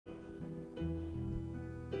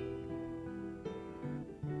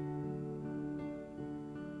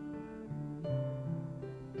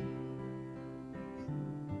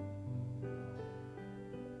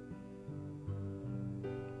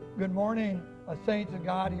Good morning, saints of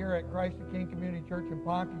God here at Christ the King Community Church in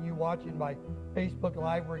Ponca. You watching by Facebook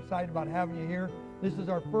Live. We're excited about having you here. This is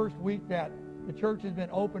our first week that the church has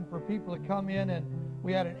been open for people to come in, and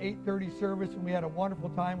we had an 8:30 service, and we had a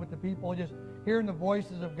wonderful time with the people, just hearing the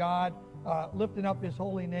voices of God, lifting up His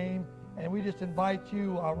holy name. And we just invite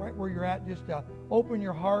you right where you're at, just open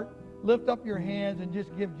your heart, lift up your hands, and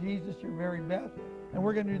just give Jesus your very best. And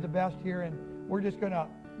we're going to do the best here, and we're just going to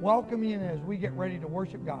welcome you as we get ready to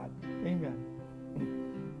worship God. Amen.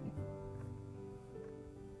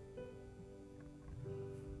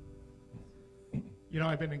 You know,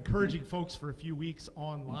 I've been encouraging folks for a few weeks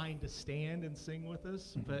online to stand and sing with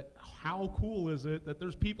us, but how cool is it that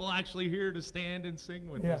there's people actually here to stand and sing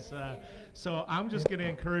with us? So I'm just going to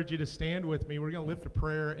encourage you to stand with me. We're going to lift a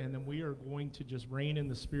prayer, and then we are going to just reign in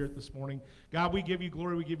the Spirit this morning. God, we give you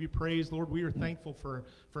glory. We give you praise. Lord, we are thankful for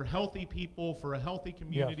healthy people, for a healthy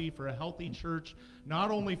community, for a healthy church,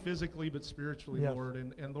 not only physically but spiritually, Lord.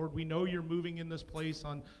 And Lord, we know you're moving in this place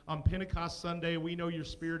on Pentecost Sunday. We know your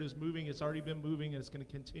Spirit is moving. It's already been moving, and it's going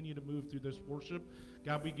to continue to move through this worship.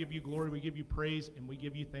 God, we give you glory, we give you praise, and we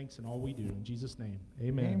give you thanks in all we do. In Jesus' name,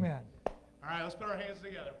 amen. Amen. All right, let's put our hands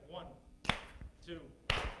together. 1, 2,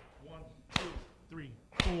 1, 2, 3,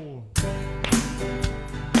 4.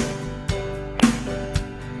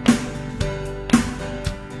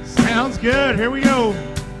 Sounds good. Here we go.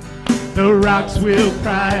 The rocks will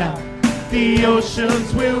cry out, the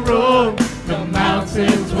oceans will roar, the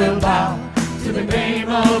mountains will bow to the name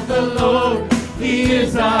of the Lord. He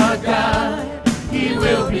is our God, He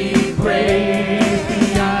will be praised.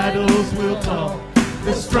 The idols will fall,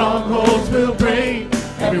 the strongholds will break,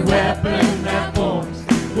 every weapon that forms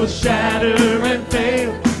will shatter and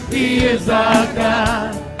fail. He is our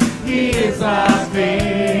God, He is our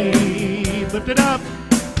faith. Lift it up.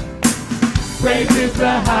 Praise is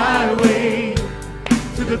the highway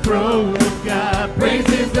to the throne of God. Praise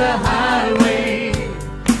is the highway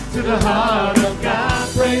to the heart of God.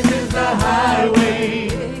 Praise is the highway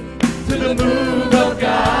to the move of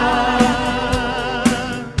God.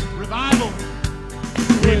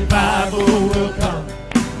 Revival will come.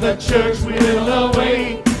 The church will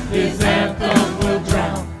awake. His anthem will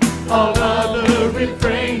drown all other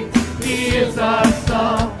refrains. He is our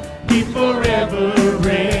song. He forever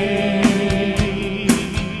reigns.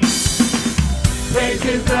 Praise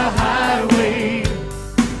is the highway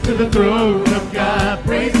to the throne of God.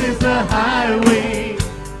 Praise is the highway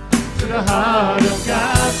to the heart of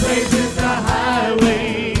God. Praise is the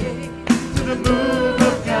highway to the move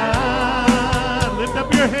of God. Lift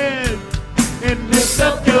up your head and lift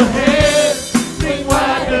up your head. Sing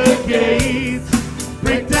wide the gates.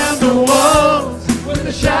 Break down the walls with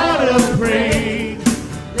a shout of praise.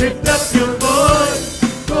 Lift up your voice,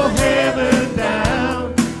 go heaven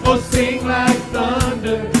down. Oh, sing like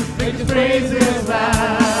thunder, make His praises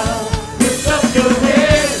loud. Lift up your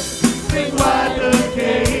head, sing wide the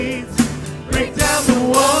gates. Break down the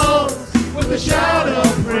walls with a shout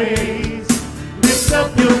of praise. Lift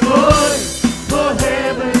up your voice, go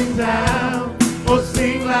heaven down. Oh,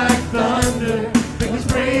 sing like thunder, make His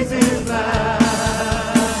praises loud.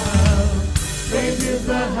 Praise is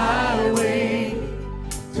the highway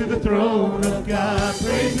to the throne of God.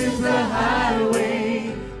 Praise is the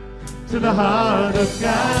highway to the heart of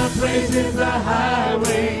God. Praise is the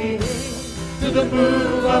highway to the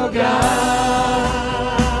move of God.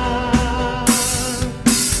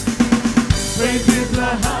 Praise is the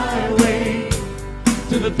highway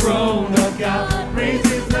to the throne of God. Praise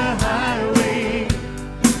is the highway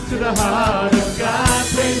to the heart of God.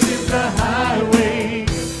 Praise is the highway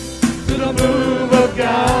to the move of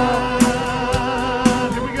God.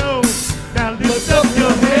 Here we go. Now lift up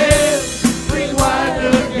your head, bring wide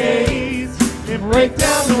the gates, and break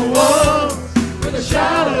down the walls with a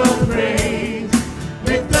shout of praise.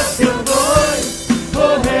 Lift up your voice,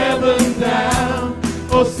 oh heaven down.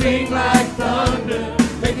 Oh, sing like thunder,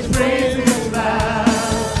 make His praises loud.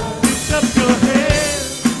 Lift up your head,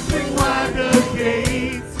 bring wide the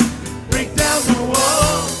gates, break down the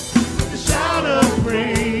walls with a shout of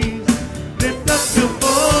praise. Lift up your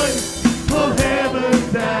voice, oh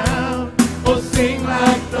heaven down. Oh, sing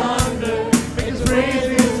like thunder, make His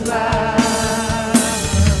praises loud.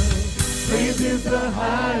 Praise is the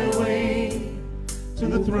highway to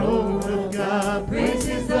the throne of God. Praise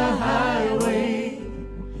is the highway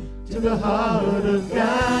to the heart of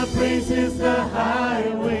God. Praise is the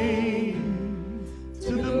highway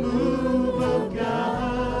to the move of God.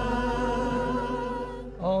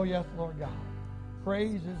 Oh, yes, Lord God.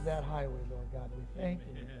 Praise is that highway, Lord God. We thank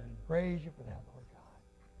you. Praise you for that, Lord God.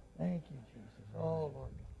 Thank you, Jesus. Oh,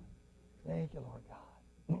 Lord God. Thank you, Lord God.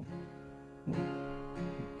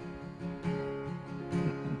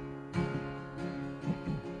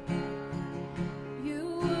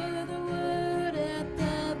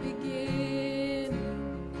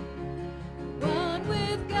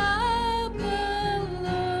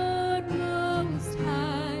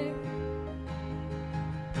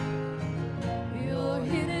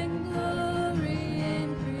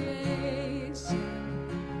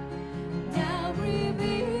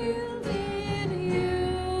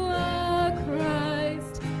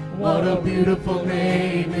 What a beautiful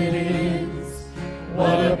name it is.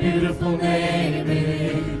 What a beautiful name it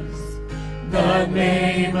is. The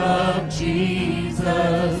name of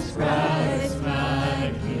Jesus Christ,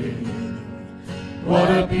 my King. What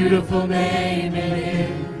a beautiful name it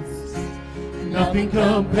is. Nothing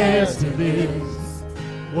compares to this.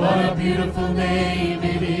 What a beautiful name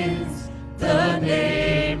it is. The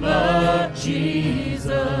name of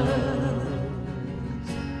Jesus.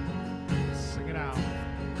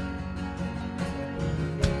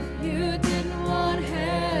 You didn't want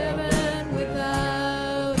heaven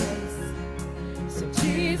without us, so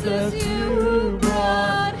Jesus, you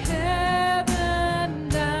brought heaven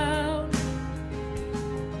down.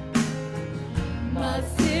 My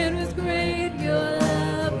sin was great, your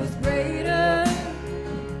love was greater.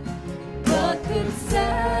 What could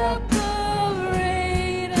separate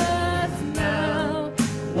us now?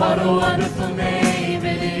 What a wonderful name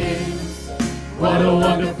it is. What a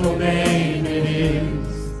wonderful name it is.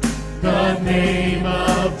 The name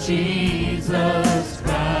of Jesus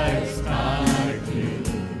Christ, our King.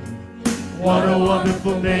 What a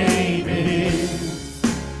wonderful name it is.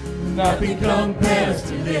 Nothing compares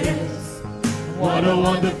to this. What a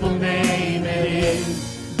wonderful name it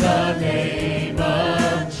is. The name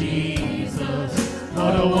of Jesus.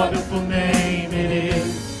 What a wonderful name it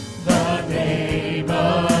is. The name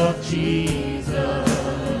of Jesus.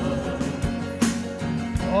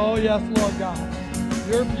 Oh, yes, Lord God.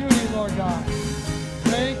 Your beauty, Lord God.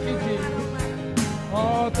 Thank you, Jesus.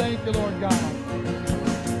 Oh, thank you, Lord God.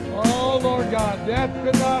 Oh, Lord God, death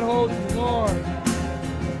could not hold you, Lord.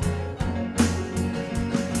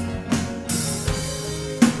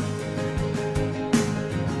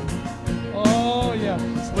 Oh, yes.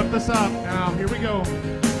 Let's lift this up now. Here we go.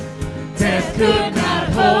 Death could not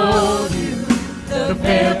hold you. The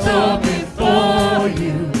veil tore before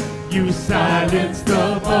you. You silenced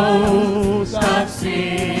the boast of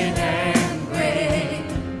sin and grave.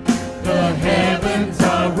 The heavens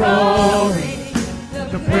are roaring,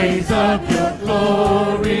 the praise of your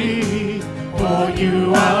glory. For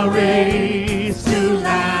you are raised to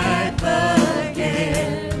life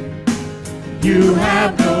again. You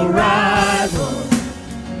have no rival,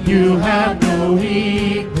 you have no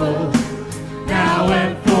equal. Now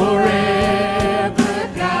and forever,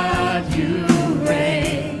 God, you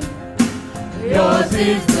reign. Yours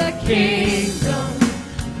is the kingdom,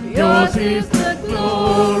 yours is the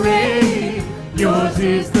glory, yours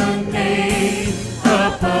is the name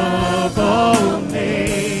above all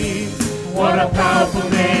names. What a powerful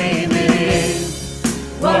name it is.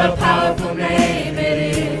 What a powerful name it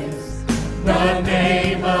is. The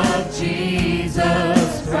name of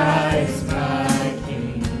Jesus Christ, my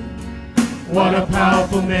King. What a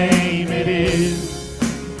powerful name it is.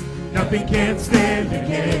 Nothing can stand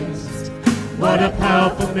against. What a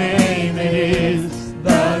powerful name it is.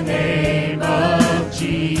 The name of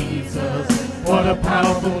Jesus. What a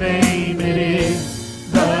powerful name it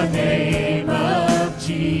is. The name of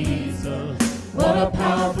Jesus. What a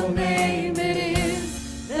powerful name it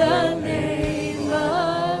is. The name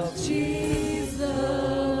of Jesus.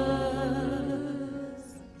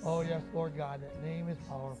 Oh, yes, Lord God, that name is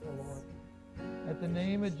powerful, Lord. At the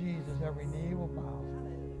name of Jesus, every knee will bow.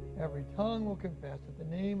 Every tongue will confess. At the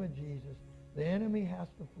name of Jesus, the enemy has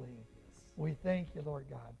to flee. We thank you, Lord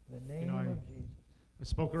God, in the name of Jesus. I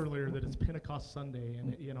spoke earlier that it's Pentecost Sunday,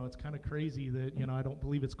 and it's kind of crazy that I don't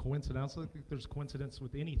believe it's coincidence. I don't think there's coincidence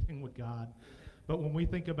with anything with God. But when we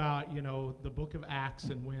think about the book of Acts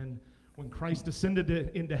and when Christ ascended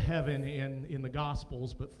into heaven in the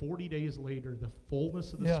Gospels, but 40 days later the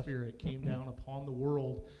fullness of the Spirit came down upon the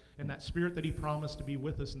world, and that Spirit that He promised to be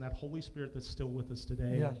with us, and that Holy Spirit that's still with us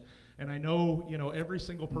today. Yes. And I know every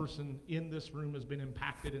single person in this room has been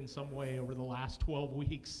impacted in some way over the last 12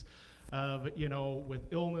 weeks. With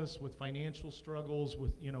illness, with financial struggles,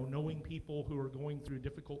 with, knowing people who are going through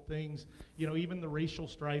difficult things, even the racial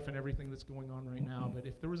strife and everything that's going on right now. But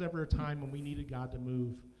if there was ever a time when we needed God to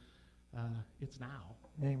move, it's now.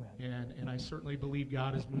 Amen. And I certainly believe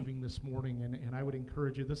God is moving this morning. And I would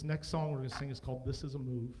encourage you, this next song we're going to sing is called This Is a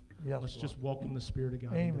Move. Yes, Let's Lord. just welcome the Spirit of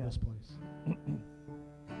God into this place.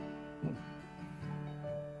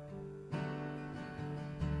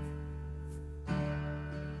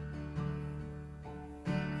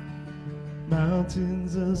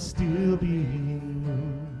 Mountains are still being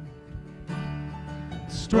moved.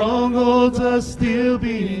 Strongholds are still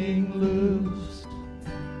being loosed.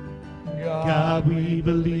 God, we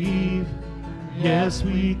believe. Yes,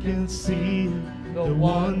 we can see the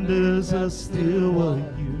wonders are still what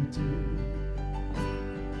you do.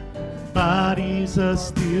 Bodies are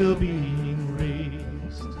still being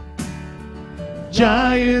raised.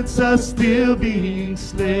 Giants are still being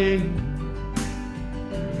slain.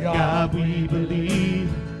 God, we believe.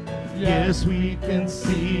 Yes, we can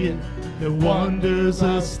see it. The wonders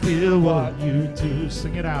are still what you do.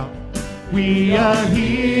 Sing it out. We are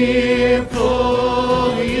here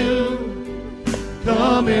for you.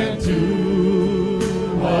 Come and do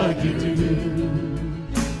what you do.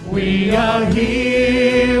 We are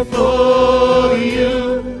here for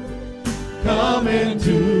you. Come and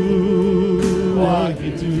do what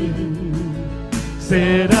you do.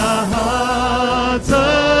 Set our hearts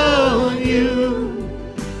on you.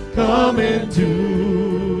 Come and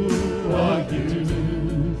do what you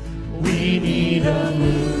do. We need a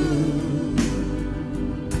move.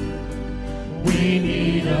 We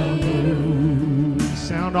need a move.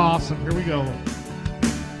 Sound awesome. Here we go.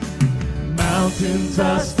 Mountains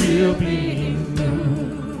are still being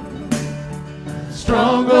moved.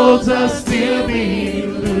 Strongholds are still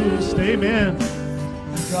being loosed. Amen.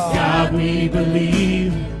 God, we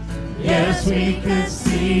believe. Yes, we can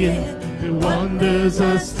see it. The wonders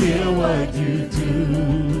are still what you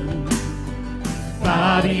do.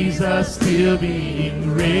 Bodies are still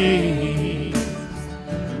being raised.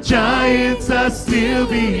 Giants are still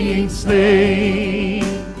being slain.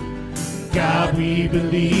 God, we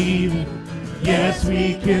believe. Yes,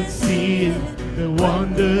 we can see it. The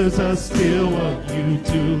wonders are still what you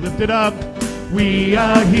do. Lift it up. We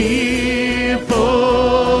are here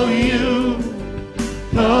for you.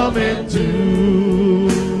 Come and do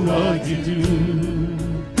what you do.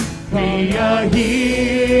 We are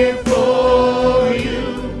here for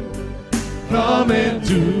you. Come and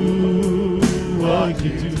do what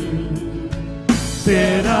you do.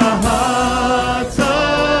 Set our hearts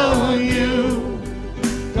on you.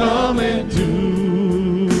 Come and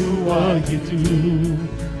do what you do.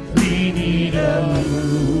 We need a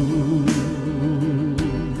move.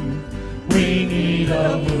 We need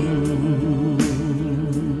a move.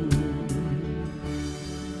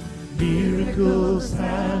 Miracles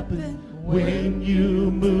happen when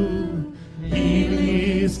you move. Healing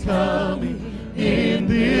is coming in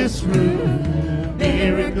this room.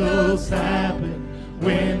 Miracles happen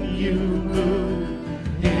when you move.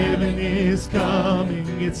 Heaven is coming.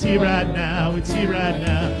 It's here right now. It's here right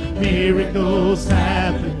now. Miracles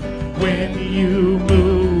happen when you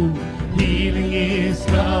move. Healing is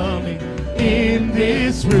coming in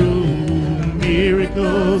this room.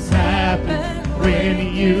 Miracles happen when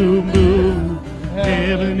you move.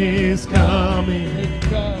 Heaven is coming.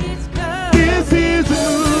 This is a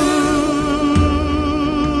move.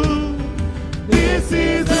 This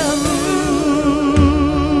is a move.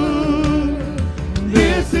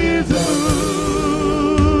 This is a move.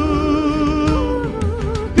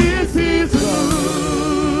 This is a move.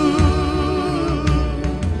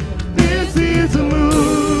 This is a move.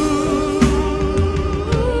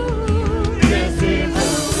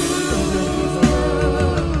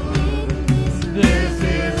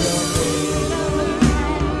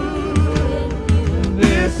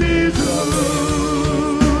 This is a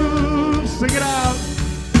sing it out.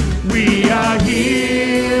 We are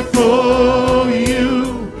here for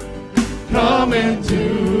you. Come and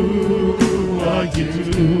do what you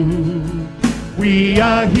do. We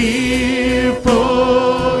are here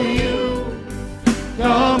for you.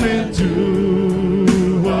 Come and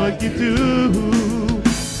do what you do.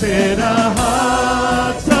 Set our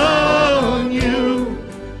hearts on you.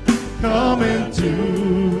 Come and do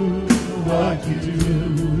what you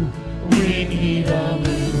do. We need a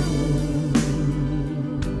move.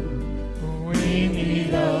 We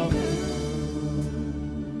need a move.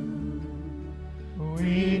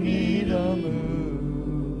 We need a move.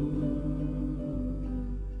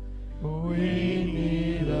 We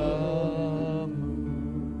need a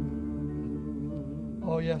move.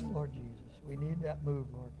 Oh, yes, Lord Jesus. We need that move,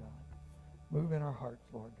 Lord God. Move in our hearts,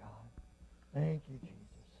 Lord God. Thank you, Jesus.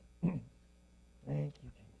 Thank you,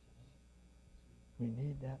 Jesus. We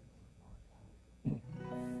need that.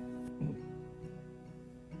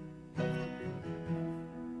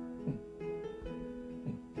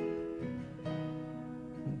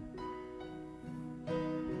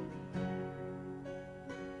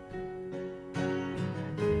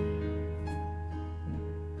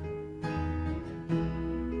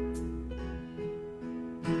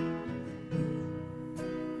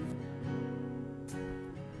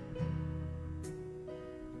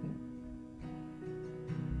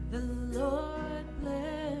 The Lord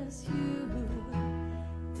bless you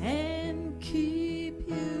and keep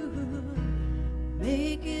you.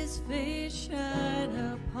 Make his face shine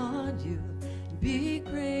upon you. Be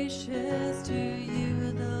gracious to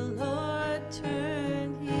you. The Lord turn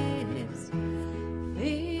his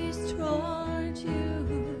face toward you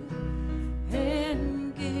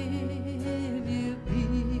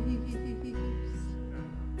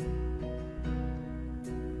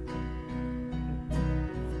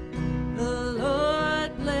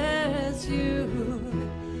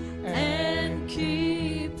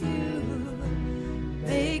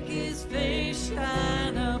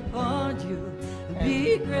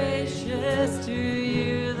be gracious to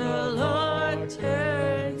you. The Lord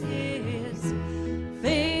turn his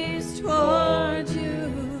face toward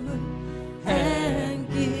you and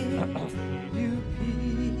give you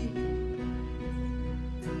peace.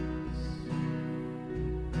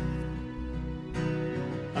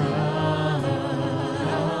 Amen.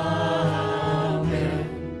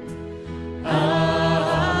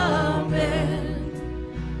 Amen.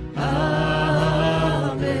 Amen.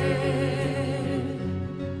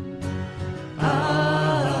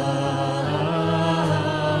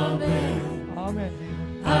 Amen. Amen,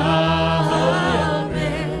 Jesus. Amen.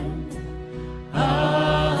 Amen.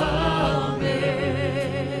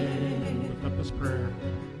 Lift up this prayer.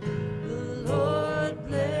 The Lord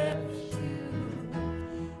bless you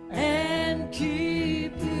and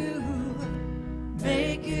keep you.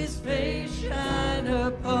 Make his face shine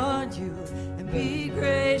upon you and be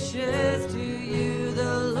gracious to you.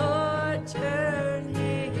 The Lord turn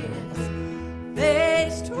his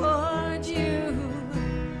face toward you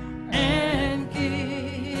and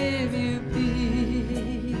give you peace.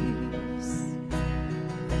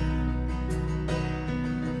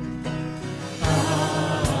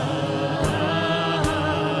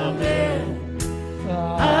 Amen.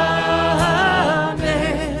 Amen.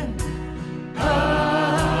 Amen.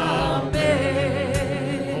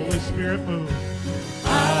 Holy Spirit, move.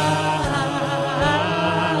 Amen.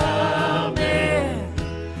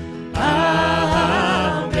 Amen.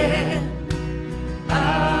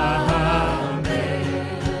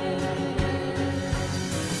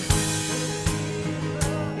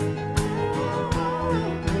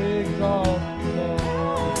 We exalt you,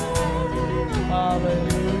 Lord.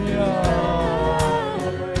 Hallelujah.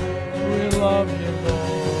 We love you, Lord.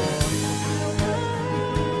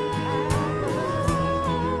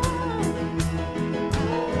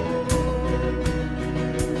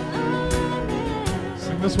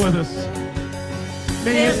 Sing this with us.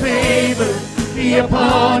 May his favor be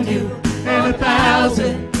upon you and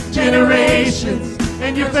 1,000 generations,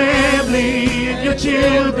 and your family and your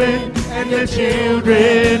children and the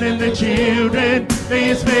children and the children. May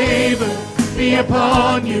his favor be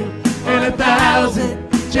upon you and 1,000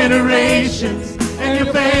 generations, and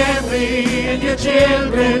your family and your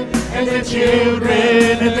children and the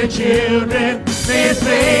children and the children. May his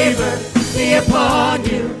favor be upon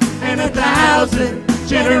you and 1,000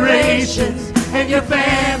 generations, and your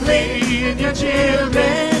family and your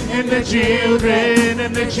children and the children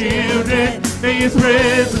and the children. May his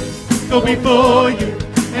presence go before you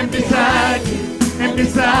and beside you and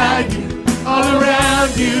beside you, all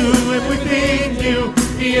around you and within you.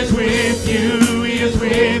 He is with you, he is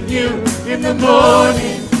with you, in the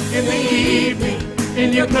morning, in the evening,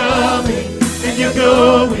 in your coming, in your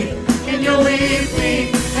going, in your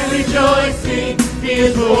weeping and rejoicing. He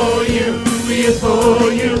is for you, he is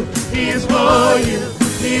for you, he is for you,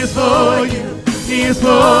 he is for you, he is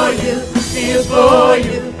for you, he is for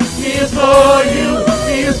you, he is for you,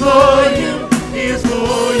 he is for you, he is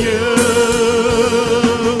for you.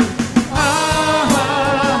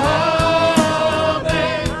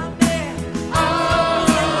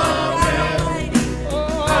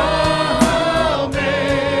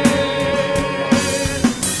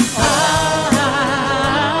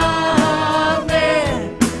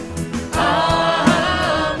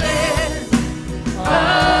 Amen.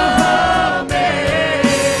 Amen.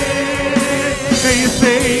 May his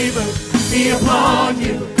favor be upon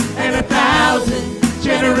you and 1,000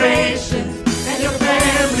 generations, and your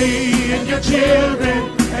family and your children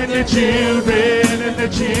and the children and the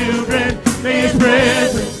children. May his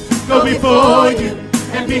presence go before you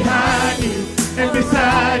and behind you and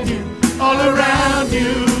beside you, all around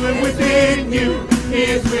you and within you. He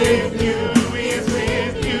is with you, he is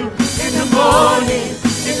with you, in the morning,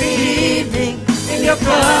 in the evening, in your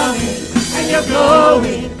coming and your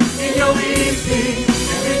going, in your weeping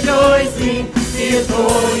and rejoicing. He is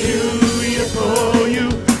for you, he is for you,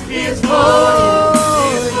 he is for you,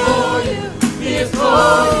 he is for you, he is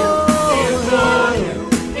for you, he is for you,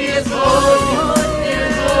 he is for you, he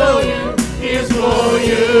is for you, he is for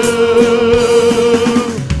you.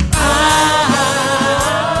 Amen.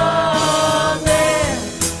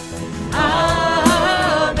 Amen.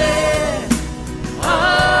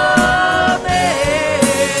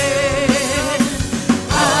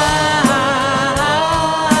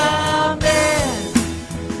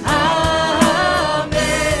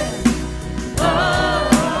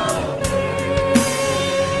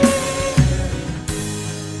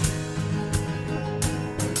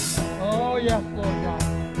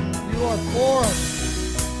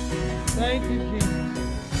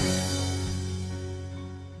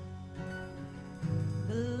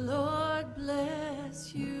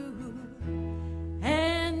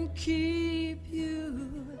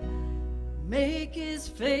 make his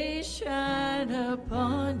face shine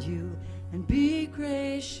upon you and be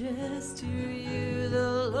gracious to you.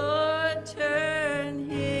 The Lord turn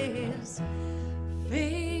his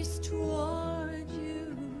face toward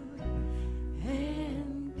you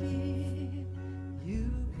and give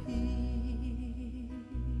you peace.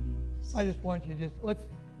 I just want you to let's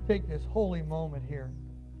take this holy moment here.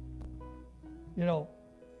 You know,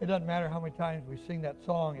 it doesn't matter how many times we sing that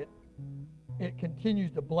song, it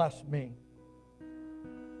continues to bless me.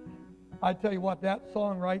 I tell you what, that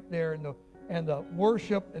song right there and the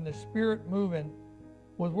worship and the Spirit moving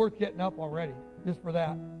was worth getting up already, just for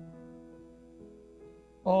that.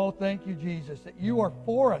 Oh, thank you, Jesus, that you are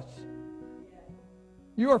for us.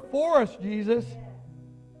 You are for us, Jesus.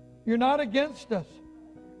 You're not against us.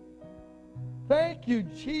 Thank you,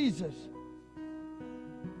 Jesus.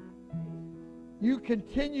 You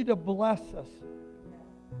continue to bless us.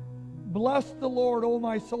 Bless the Lord, O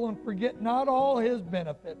my soul, and forget not all his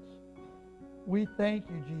benefits. We thank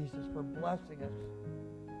you, Jesus, for blessing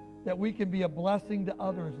us, that we can be a blessing to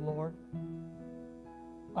others, Lord.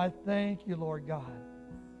 I thank you, Lord God,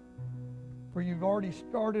 for you've already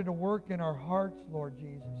started a work in our hearts, Lord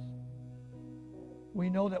Jesus.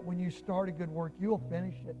 We know that when you start a good work, you'll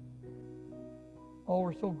finish it. Oh,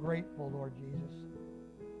 we're so grateful, Lord Jesus.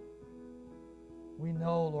 We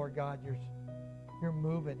know, Lord God, you're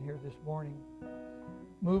moving here this morning,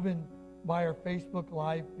 moving by our Facebook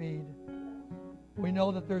Live feed. We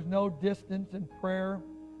know that there's no distance in prayer.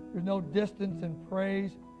 There's no distance in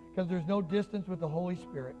praise, because there's no distance with the Holy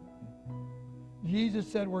Spirit. Jesus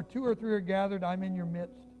said, where 2 or 3 are gathered, I'm in your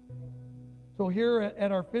midst. So here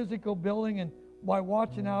at our physical building and by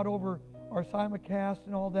watching out over our simulcast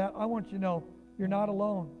and all that, I want you to know you're not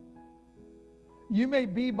alone. You may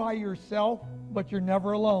be by yourself, but you're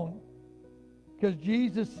never alone. Because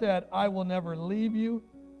Jesus said, I will never leave you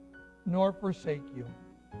nor forsake you.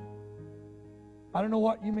 I don't know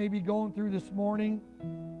what you may be going through this morning,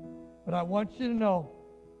 but I want you to know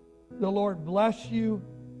the Lord bless you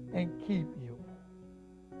and keep you.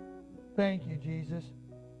 Thank you, Jesus.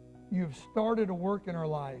 You've started a work in our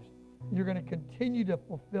lives. You're going to continue to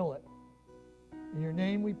fulfill it. In your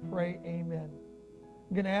name we pray, amen.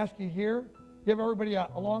 I'm going to ask you here, give everybody a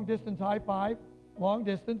long-distance high five. Long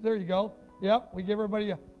distance, there you go. Yep, we give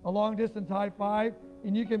everybody a long-distance high five.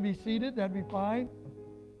 And you can be seated, that'd be fine.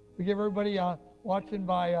 We give everybody watching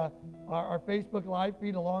by our Facebook Live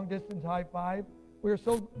feed a long-distance high five. We're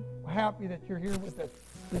so happy that you're here with us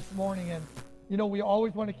this morning. And, you know, we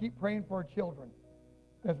always want to keep praying for our children.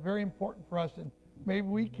 That's very important for us. And maybe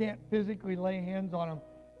we can't physically lay hands on them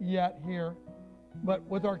yet here. But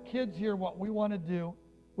with our kids here, what we want to do,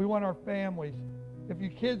 we want our families. If you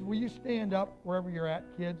kids, will you stand up wherever you're at,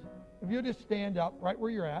 kids? If you just stand up right where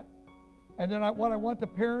you're at. And then what I want the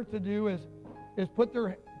parents to do is put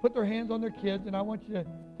their hands on their kids, and I want you to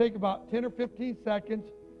take about 10 or 15 seconds.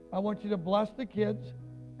 I want you to bless the kids,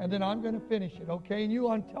 and then I'm going to finish it, okay? And you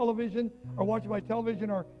on television or watching by television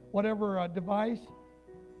or whatever device,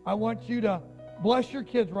 I want you to bless your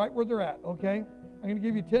kids right where they're at, okay? I'm going to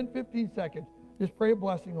give you 10, 15 seconds. Just pray a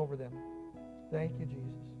blessing over them. Thank you, Jesus.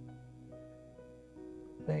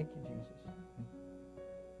 Thank you, Jesus.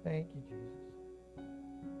 Thank you, Jesus.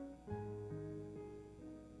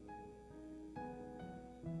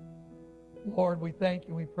 Lord, we thank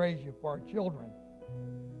you, we praise you for our children.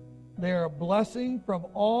 They are a blessing from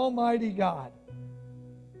Almighty God.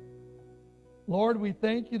 Lord, we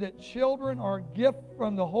thank you that children are a gift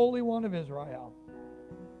from the Holy One of Israel.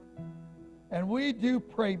 And we do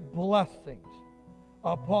pray blessings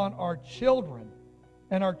upon our children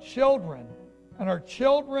and our children and our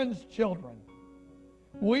children's children.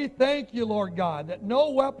 We thank you, Lord God, that no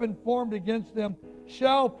weapon formed against them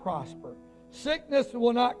shall prosper. Sickness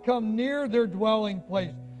will not come near their dwelling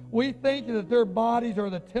place. We thank you that their bodies are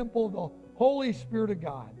the temple of the Holy Spirit of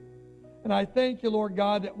God. And I thank you, Lord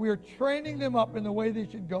God, that we are training them up in the way they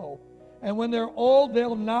should go. And when they're old,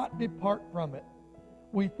 they'll not depart from it.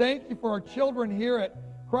 We thank you for our children here at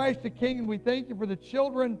Christ the King, and we thank you for the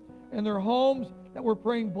children in their homes, that we're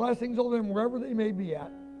praying blessings over them wherever they may be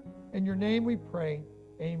at. In your name we pray,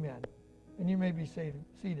 amen. And you may be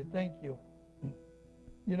seated. Thank you.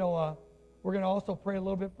 You know, we're going to also pray a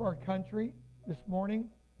little bit for our country this morning.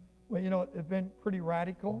 Well, you know, it's been pretty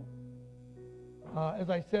radical. As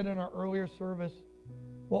I said in our earlier service,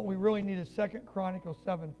 what we really need is 2 Chronicles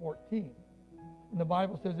 7:14. And the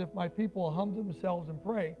Bible says, if my people will humble themselves and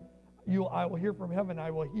pray, I will hear from heaven, I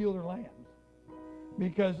will heal their lands.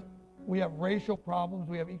 Because we have racial problems,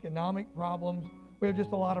 we have economic problems, we have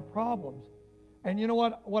just a lot of problems. And you know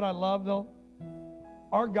what I love, though?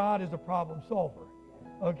 Our God is a problem solver,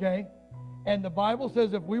 okay? And the Bible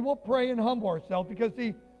says if we will pray and humble ourselves, because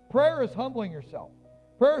see, prayer is humbling yourself.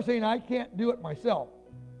 Prayer is saying, I can't do it myself.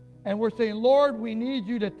 And we're saying, Lord, we need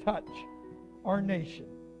you to touch our nation.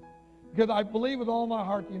 Because I believe with all my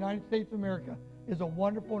heart the United States of America is a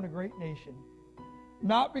wonderful and a great nation.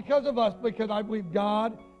 Not because of us, because I believe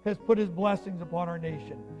God has put his blessings upon our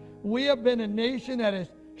nation. We have been a nation that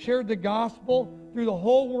has shared the gospel through the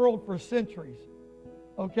whole world for centuries.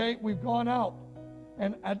 Okay? We've gone out.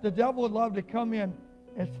 And the devil would love to come in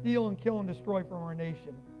and steal and kill and destroy from our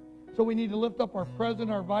nation. So we need to lift up our president,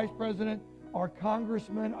 our vice president, our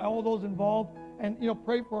congressmen, all those involved, and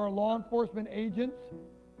pray for our law enforcement agents,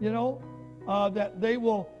 that they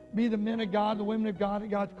will be the men of God, the women of God that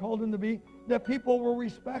God's called them to be, that people will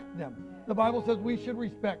respect them. The Bible says we should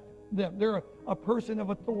respect them. They're a person of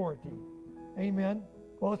authority. Amen.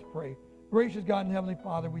 Well, let's pray. Gracious God and Heavenly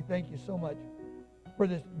Father, we thank you so much for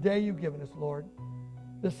this day you've given us, Lord.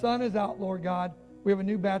 The sun is out, Lord God. We have a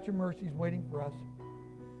new batch of mercies waiting for us.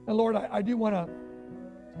 And Lord, I do want to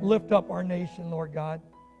lift up our nation, Lord God.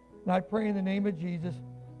 And I pray in the name of Jesus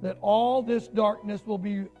that all this darkness will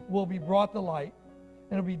be brought to light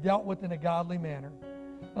and it'll be dealt with in a godly manner.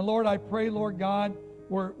 And Lord, I pray, Lord God,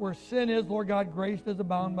 where sin is, Lord God, grace does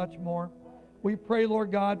abound much more. We pray,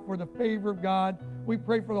 Lord God, for the favor of God. We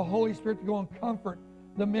pray for the Holy Spirit to go and comfort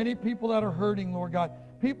the many people that are hurting, Lord God.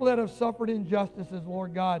 People that have suffered injustices,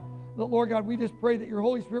 Lord God. Lord God, we just pray that your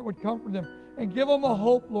Holy Spirit would comfort them and give them a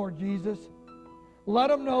hope, Lord Jesus. Let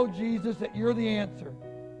them know, Jesus, that you're the answer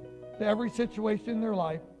to every situation in their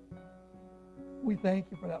life. We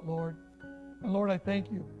thank you for that, Lord. And Lord, I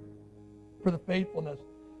thank you for the faithfulness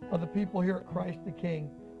of the people here at Christ the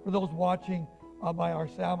King, for those watching by our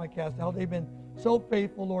simulcast, how they've been so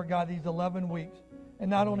faithful, Lord God, these 11 weeks, and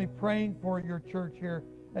not only praying for your church here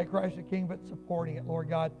at Christ the King, but supporting it, Lord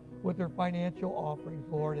God, with their financial offerings,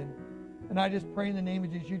 Lord. And I just pray in the name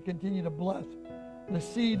of Jesus, you continue to bless the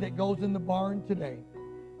seed that goes in the barn today.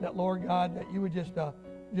 That, Lord God, that you would just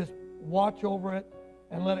watch over it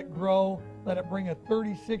and let it grow. Let it bring a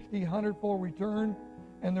 30, 60, 100-fold return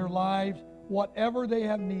in their lives. Whatever they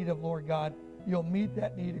have need of, Lord God, you'll meet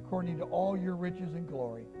that need according to all your riches and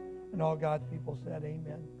glory. And all God's people said,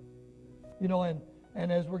 amen. And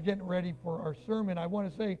as we're getting ready for our sermon, I want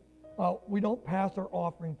to say we don't pass our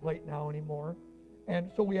offering plate now anymore.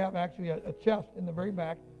 And so we have actually a chest in the very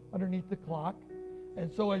back underneath the clock.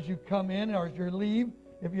 And so as you come in or as you leave,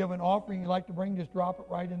 if you have an offering you'd like to bring, just drop it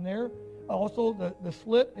right in there. Also, the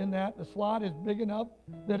slit in that, the slot is big enough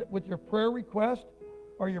that with your prayer request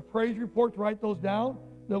or your praise reports, write those down.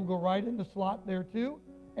 They'll go right in the slot there too.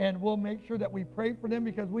 And we'll make sure that we pray for them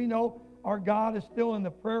because we know our God is still in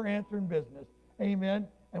the prayer answering business. Amen.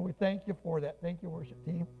 And we thank you for that. Thank you, worship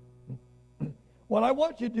team. What I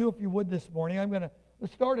want you to do, if you would, this morning, I'm going to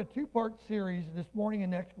start a two-part series this morning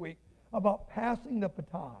and next week about passing the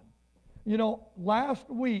baton. Last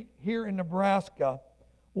week here in Nebraska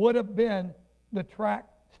would have been the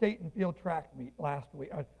state and field track meet last week,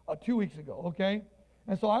 2 weeks ago, okay?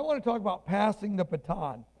 And so I want to talk about passing the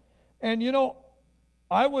baton. And,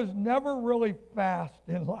 I was never really fast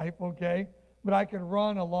in life, okay? But I could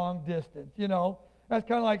run a long distance, That's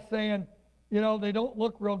kind of like saying, they don't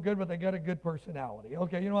look real good, but they got a good personality,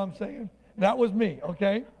 okay? You know what I'm saying? That was me,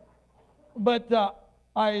 okay? But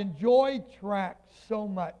I enjoy track so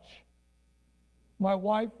much. My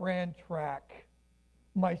wife ran track.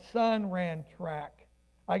 My son ran track.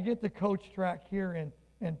 I get to coach track here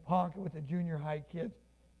in Ponca with the junior high kids.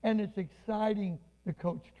 And it's exciting to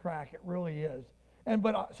coach track. It really is.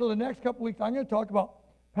 So the next couple weeks, I'm going to talk about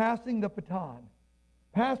passing the baton.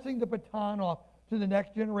 Passing the baton off to the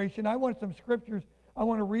next generation. I want some scriptures I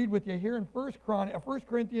want to read with you here in 1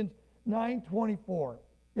 Corinthians 9:24.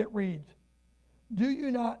 It reads, "Do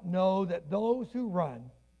you not know that those who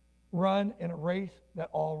run in a race that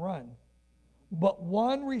all run, but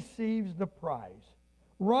one receives the prize?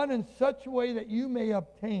 Run in such a way that you may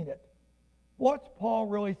obtain it." What's Paul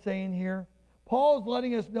really saying here? Paul's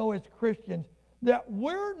letting us know as Christians that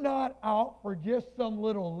we're not out for just some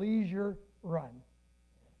little leisure run.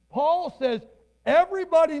 Paul says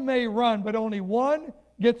everybody may run, but only one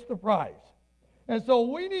gets the prize. And so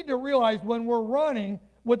we need to realize when we're running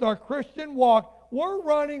with our Christian walk, we're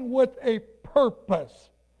running with a purpose.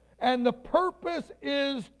 And the purpose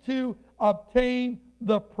is to obtain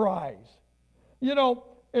the prize.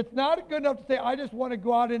 It's not good enough to say, I just want to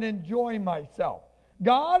go out and enjoy myself.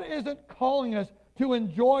 God isn't calling us to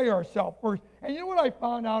enjoy ourselves first. And you know what I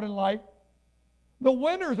found out in life? The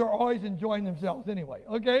winners are always enjoying themselves anyway,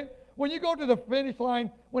 okay? When you go to the finish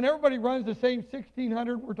line, when everybody runs the same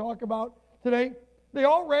 1,600 we're talking about today, they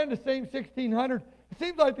all ran the same 1,600. It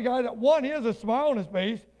seems like the guy that won, he has a smile on his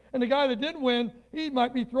face, and the guy that didn't win, he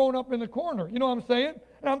might be thrown up in the corner. You know what I'm saying?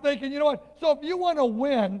 And I'm thinking, you know what? So if you want to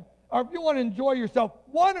win, or if you want to enjoy yourself,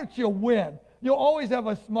 why don't you win? You'll always have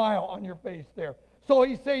a smile on your face there. So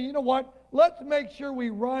he's saying, you know what? Let's make sure we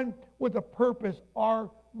run with a purpose, our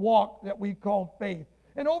walk that we call faith.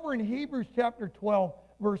 And over in Hebrews chapter 12,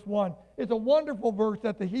 verse 1, it's a wonderful verse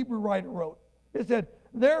that the Hebrew writer wrote. It said,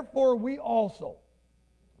 therefore we also,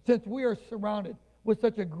 since we are surrounded with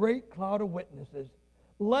such a great cloud of witnesses,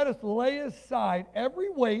 let us lay aside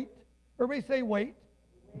every weight. Everybody say weight.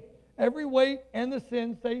 Every weight and the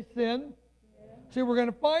sin. Say sin. See, we're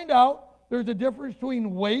going to find out there's a difference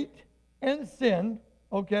between weight and sin,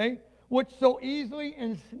 okay, which so easily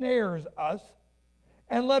ensnares us.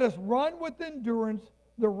 And let us run with endurance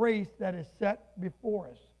the race that is set before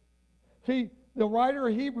us. See, the writer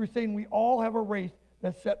of Hebrews saying we all have a race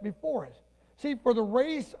that's set before us. See, for the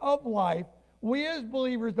race of life, we as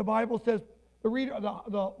believers, the Bible says, the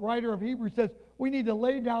writer of Hebrews says, we need to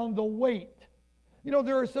lay down the weight. You know,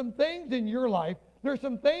 there are some things in your life, there are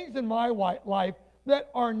some things in my life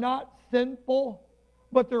that are not sinful,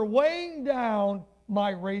 but they're weighing down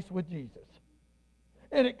my race with Jesus.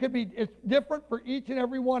 And it's different for each and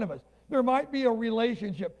every one of us. There might be a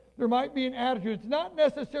relationship. There might be an attitude. It's not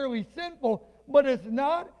necessarily sinful, but it's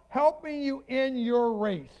not helping you in your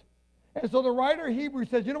race. And so the writer of Hebrews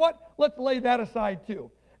says, you know what? Let's lay that aside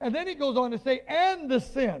too. And then he goes on to say, and the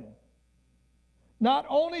sin. Not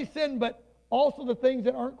only sin, but also the things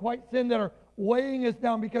that aren't quite sin that are weighing us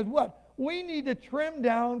down. Because what? We need to trim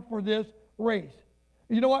down for this race.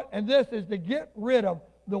 You know what? And this is to get rid of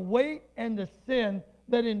the weight and the sin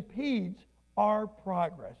that impedes our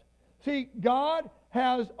progress. See, God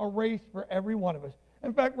has a race for every one of us.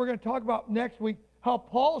 In fact, we're going to talk about next week how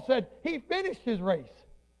Paul said he finished his race.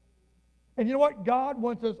 And you know what? God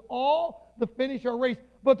wants us all to finish our race.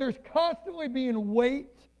 But there's constantly being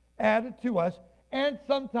weights added to us and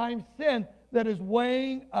sometimes sin that is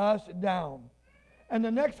weighing us down. And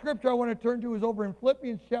the next scripture I want to turn to is over in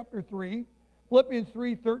Philippians chapter 3. Philippians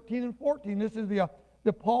 3, 13 and 14. This is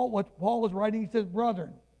what Paul is writing. He says,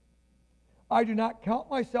 brethren, I do not count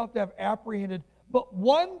myself to have apprehended, but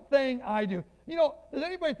one thing I do. You know, does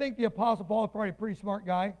anybody think the Apostle Paul is probably a pretty smart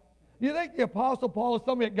guy? Do you think the Apostle Paul is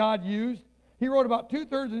somebody that God used? He wrote about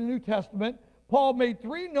 2/3 of the New Testament. Paul made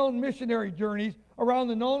 3 known missionary journeys around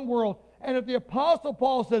the known world. And if the Apostle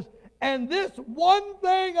Paul says, and this one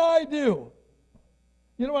thing I do,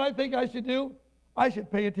 you know what I think I should do? I should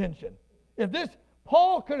pay attention.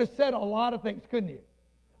 Paul could have said a lot of things, couldn't he?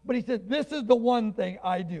 But he said, this is the one thing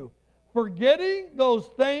I do. Forgetting those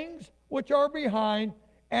things which are behind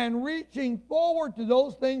and reaching forward to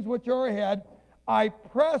those things which are ahead, I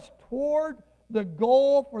press toward the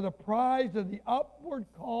goal for the prize of the upward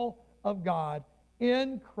call of God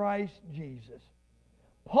in Christ Jesus.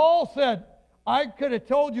 Paul said, I could have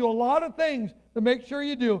told you a lot of things to make sure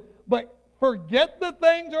you do, but forget the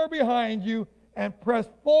things that are behind you and press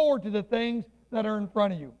forward to the things that are in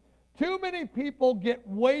front of you. Too many people get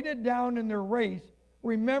weighted down in their race,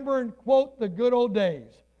 remembering, quote, the good old days,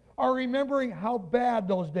 or remembering how bad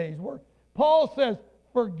those days were. Paul says,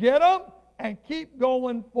 forget them and keep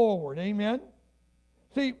going forward. Amen?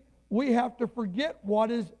 See, we have to forget what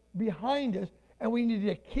is behind us, and we need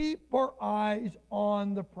to keep our eyes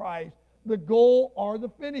on the prize, the goal or the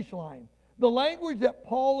finish line. The language that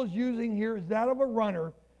Paul is using here is that of a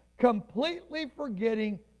runner completely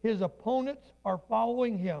forgetting his opponents are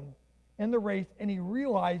following him in the race, and he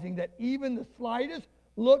realizing that even the slightest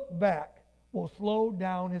look back will slow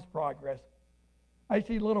down his progress. I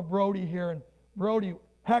see little Brody here, and Brody,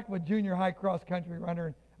 heck of a junior high cross-country runner,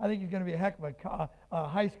 and I think he's going to be a heck of a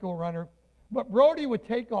high school runner. But Brody would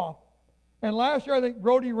take off, and last year I think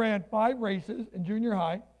Brody ran 5 races in junior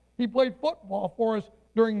high. He played football for us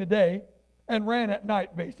during the day and ran at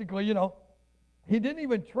night, basically, you know. He didn't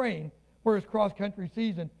even train for his cross-country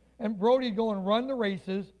season. And Brody would go and run the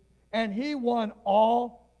races, and he won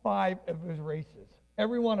all 5 of his races,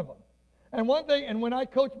 every one of them. And one thing, and when I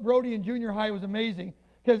coached Brody in junior high, it was amazing,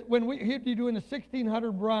 because when he'd be doing the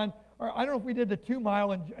 1,600 run, or I don't know if we did the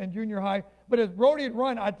 2-mile in junior high, but as Brody would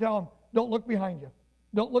run, I'd tell him, don't look behind you.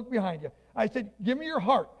 Don't look behind you. I said, give me your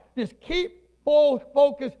heart. Just keep full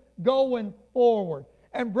focus going forward.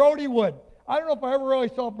 And Brody would. I don't know if I ever really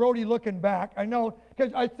saw Brody looking back. I know,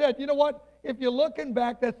 because I said, you know what? If you're looking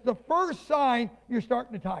back, that's the first sign you're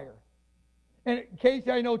starting to tire. And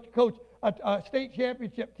Casey, I know, coached a state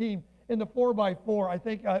championship team in the 4x4, I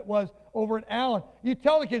think it was, over at Allen. You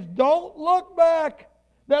tell the kids, don't look back.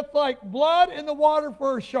 That's like blood in the water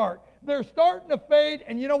for a shark. They're starting to fade,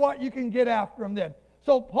 and you know what? You can get after them then.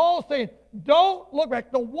 So Paul's saying, don't look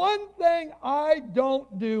back. The one thing I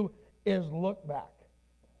don't do is look back.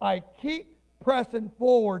 I keep pressing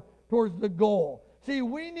forward towards the goal. See,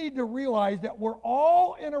 we need to realize that we're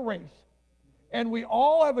all in a race, and we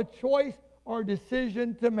all have a choice or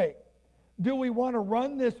decision to make. Do we want to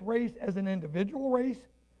run this race as an individual race,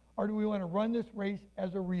 or do we want to run this race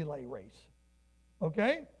as a relay race?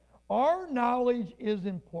 Okay? Our knowledge is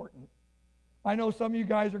important. I know some of you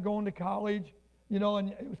guys are going to college, you know,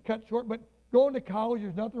 and it was cut short, but going to college,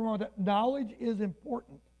 there's nothing wrong with that. Knowledge is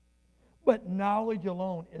important, but knowledge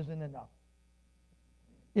alone isn't enough.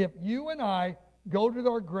 If you and I go to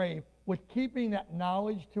our grave with keeping that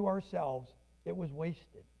knowledge to ourselves, it was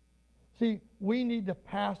wasted. See, we need to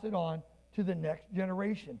pass it on to the next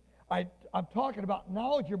generation. I'm talking about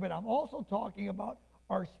knowledge here, but I'm also talking about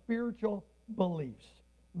our spiritual beliefs.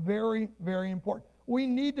 Very, very important. We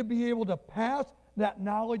need to be able to pass that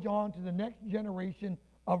knowledge on to the next generation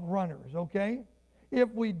of runners, okay? If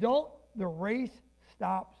we don't, the race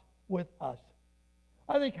stops with us.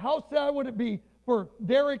 I think how sad would it be for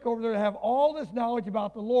Derek over there to have all this knowledge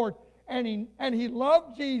about the Lord, and he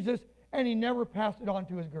loved Jesus, and he never passed it on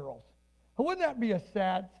to his girls. Wouldn't that be a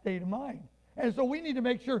sad state of mind? And so we need to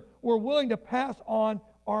make sure we're willing to pass on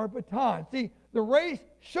our baton. See, the race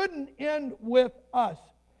shouldn't end with us.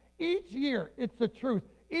 Each year, it's the truth,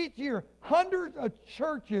 each year, hundreds of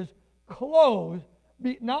churches close,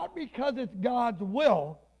 not because it's God's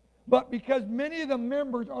will, but because many of the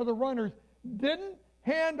members or the runners didn't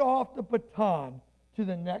hand off the baton to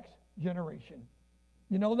the next generation.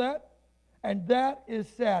 You know that? And that is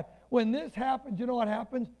sad. When this happens, you know what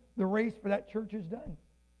happens? The race for that church is done.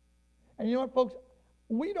 And you know what, folks?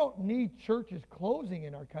 We don't need churches closing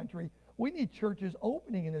in our country. We need churches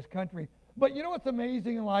opening in this country. But you know what's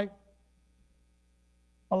amazing in life?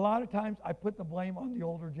 A lot of times I put the blame on the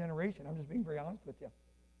older generation. I'm just being very honest with you.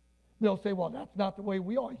 They'll say, well, that's not the way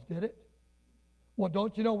we always did it. Well,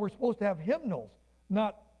 don't you know we're supposed to have hymnals,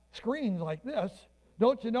 not screens like this?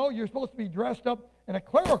 Don't you know you're supposed to be dressed up in a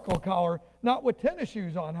clerical collar, not with tennis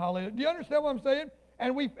shoes on? Hallelujah. Do you understand what I'm saying?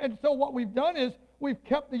 And so what we've done is we've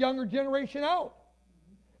kept the younger generation out.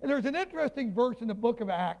 And there's an interesting verse in the book of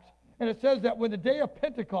Acts, and it says that when the day of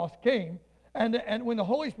Pentecost came, and when the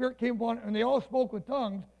Holy Spirit came upon, and they all spoke with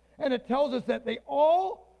tongues, and it tells us that they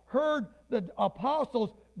all heard the apostles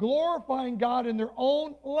glorifying God in their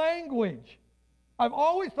own language. I've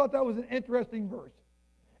always thought that was an interesting verse.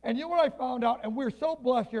 And you know what I found out? And we're so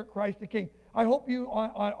blessed here at Christ the King. I hope you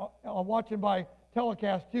are watching by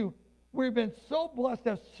telecast too. We've been so blessed to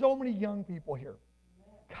have so many young people here.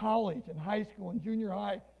 College and high school and junior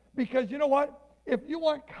high. Because you know what? If you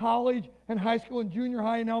want college and high school and junior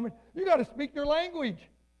high and elementary, you got to speak their language.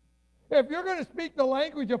 If you're going to speak the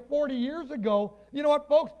language of 40 years ago, you know what,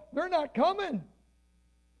 folks? They're not coming.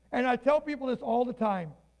 And I tell people this all the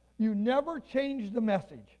time. You never change the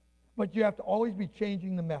message, but you have to always be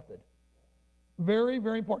changing the method. Very,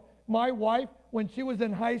 very important. My wife, when she was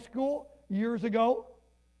in high school years ago,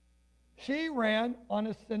 she ran on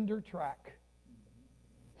a cinder track.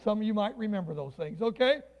 Some of you might remember those things,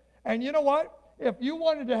 okay? And you know what? If you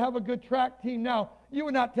wanted to have a good track team now, you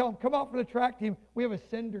would not tell them, come out for the track team. We have a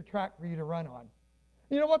cinder track for you to run on.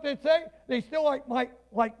 You know what they'd say? They still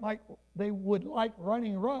they would like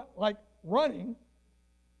running,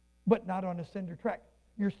 but not on a cinder track.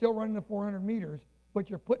 You're still running the 400 meters, but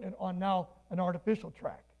you're putting it on now an artificial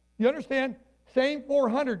track. You understand? Same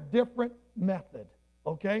 400, different method.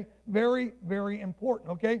 Okay? Very, very important.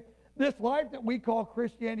 Okay? This life that we call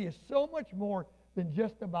Christianity is so much more than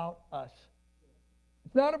just about us.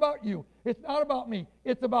 It's not about you. It's not about me.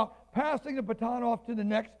 It's about passing the baton off to the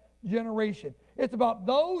next generation. It's about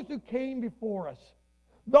those who came before us,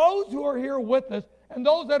 those who are here with us, and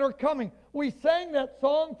those that are coming. We sang that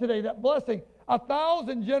song today, that blessing,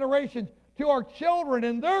 1,000 generations to our children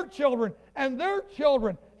and their children and their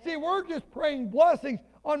children. See, we're just praying blessings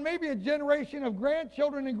on maybe a generation of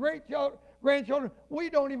grandchildren and great-grandchildren we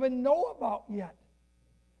don't even know about yet.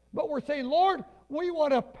 But we're saying, Lord, we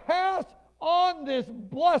want to pass on this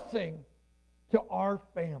blessing to our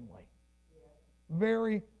family.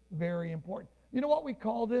 Very, very important. You know what we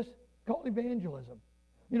call this? We call it evangelism.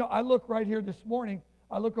 You know, I look right here this morning,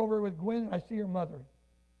 I look over with Gwen, and I see her mother.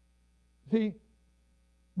 See,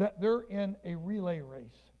 that they're in a relay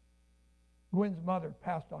race. Gwen's mother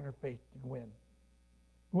passed on her faith to Gwen.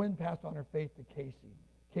 Gwen passed on her faith to Casey.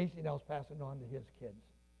 Casey now is passing on to his kids.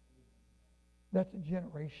 That's a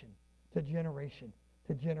generation to generation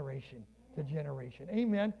to generation to generation.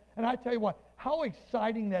 Amen. And I tell you what, how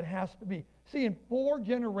exciting that has to be. Seeing 4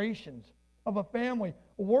 generations of a family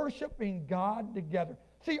worshiping God together.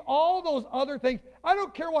 See, all those other things, I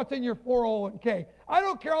don't care what's in your 401k. I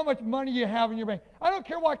don't care how much money you have in your bank. I don't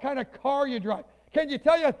care what kind of car you drive. Can you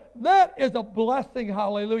tell you, that is a blessing,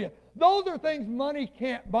 hallelujah. Those are things money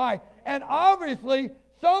can't buy. And obviously,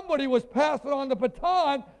 somebody was passing on the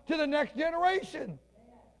baton to the next generation.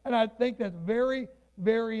 And I think that's very,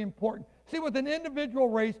 very important. See, with an individual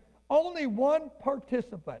race, only one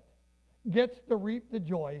participant gets to reap the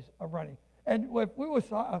joys of running. And if we was,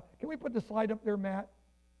 can we put the slide up there, Matt?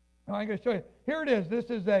 No, I'm going to show you. Here it is. This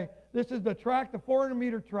is the track, the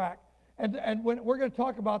 400-meter track. And when we're going to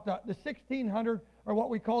talk about the 1,600, or what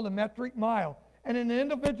we call the metric mile. And in an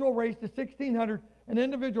individual race, the 1,600, an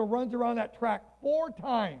individual runs around that track 4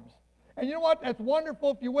 times. And you know what? That's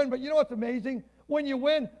wonderful if you win. But you know what's amazing? When you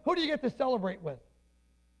win, who do you get to celebrate with?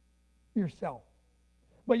 Yourself.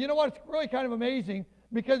 But you know what? It's really kind of amazing,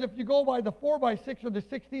 because if you go by the 4x6 or the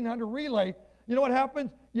 1,600 relay, you know what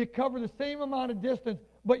happens? You cover the same amount of distance,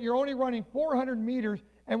 but you're only running 400 meters.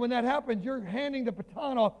 And when that happens, you're handing the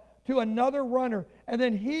baton off to another runner, and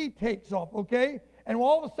then he takes off, okay? And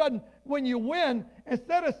all of a sudden, when you win,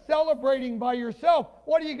 instead of celebrating by yourself,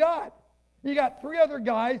 what do you got? You got 3 other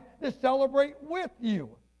guys to celebrate with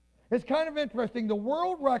you. It's kind of interesting. The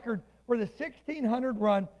world record for the 1,600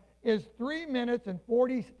 run is 3 minutes and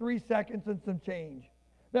 43 seconds and some change.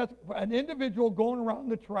 That's an individual going around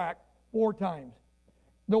the track 4 times.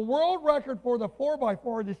 The world record for the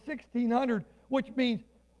 4x4 is 1,600, which means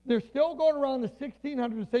they're still going around the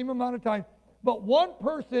 1,600 the same amount of time, but one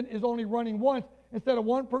person is only running once instead of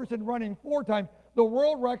one person running 4 times. The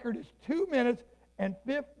world record is 2 minutes and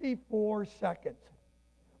 54 seconds.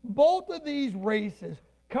 Both of these races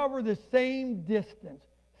cover the same distance,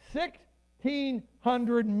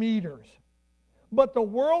 1,600 meters. But the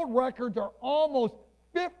world records are almost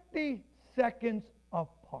 50 seconds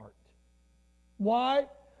apart. Why?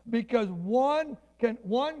 Because one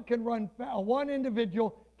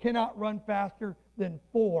individual cannot run faster than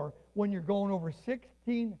 4 when you're going over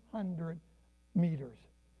 1,600 meters.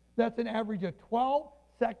 That's an average of 12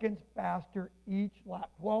 seconds faster each lap,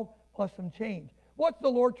 12 plus some change. What's the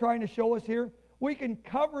Lord trying to show us here? We can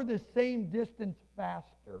cover the same distance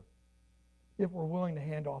faster if we're willing to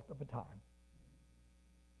hand off the baton.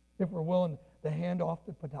 If we're willing to hand off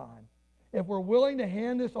the baton. If we're willing to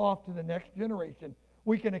hand this off to the next generation,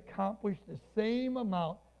 we can accomplish the same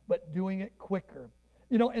amount, but doing it quicker.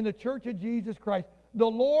 You know, in the Church of Jesus Christ, the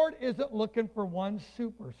Lord isn't looking for one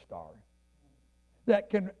superstar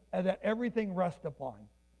that everything rests upon.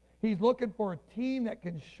 He's looking for a team that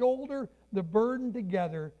can shoulder the burden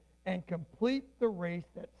together and complete the race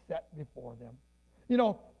that's set before them. You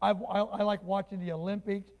know, I like watching the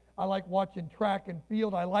Olympics. I like watching track and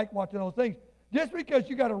field. I like watching those things. Just because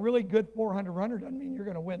you got a really good 400 runner doesn't mean you're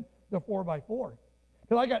going to win the 4x4.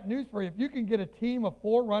 Because I got news for you. If you can get a team of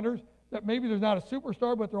 4 runners that maybe there's not a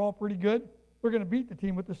superstar, but they're all pretty good, they're going to beat the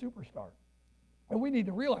team with the superstar. And we need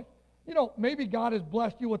to realize, you know, maybe God has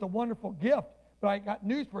blessed you with a wonderful gift, but I got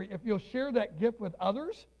news for you. If you'll share that gift with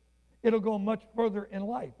others, it'll go much further in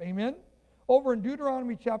life. Amen? Over in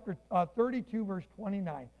Deuteronomy chapter 32, verse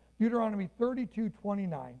 29. Deuteronomy 32,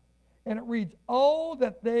 29. And it reads, "Oh,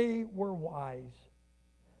 that they were wise,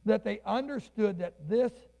 that they understood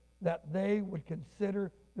that they would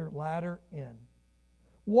consider their latter end."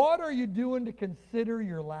 What are you doing to consider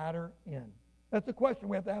your latter end? That's the question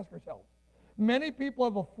we have to ask ourselves. Many people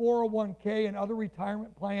have a 401k and other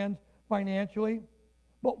retirement plans financially,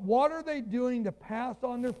 but what are they doing to pass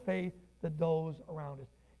on their faith to those around us?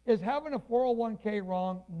 Is having a 401k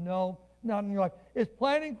wrong? No, not in your life. Is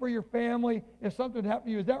planning for your family, if something happened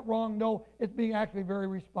to you, is that wrong? No, it's being actually very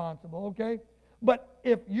responsible, okay? But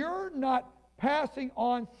if you're not passing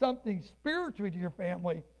on something spiritually to your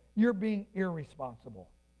family, you're being irresponsible.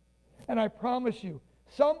 And I promise you,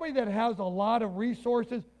 somebody that has a lot of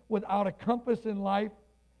resources without a compass in life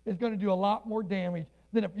is going to do a lot more damage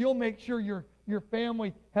than if you'll make sure your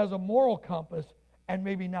family has a moral compass and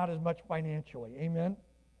maybe not as much financially. Amen?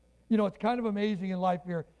 You know, it's kind of amazing in life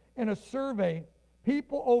here. In a survey,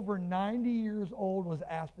 people over 90 years old was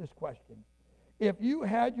asked this question. If you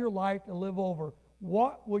had your life to live over,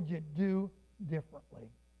 what would you do differently?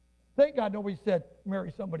 Thank God nobody said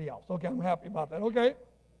marry somebody else. Okay, I'm happy about that. Okay?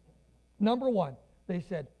 Number 1, they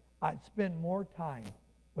said, I'd spend more time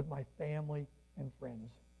with my family and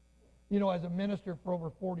friends. You know, as a minister for over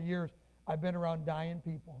 40 years, I've been around dying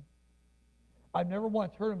people. I've never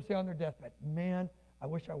once heard them say on their deathbed, man, I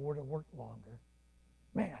wish I would have worked longer.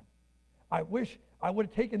 Man, I wish I would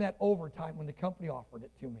have taken that overtime when the company offered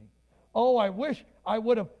it to me. Oh, I wish I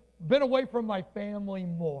would have been away from my family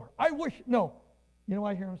more. I wish, no. You know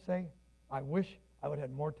what I hear them say? I wish I would have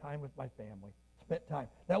had more time with my family. Spent time.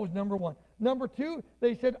 That was number one. Number two,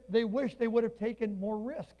 they said they wish they would have taken more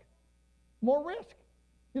risk. More risk.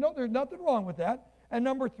 You know, there's nothing wrong with that. And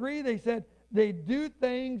number three, they said they do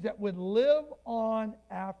things that would live on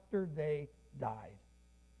after they died.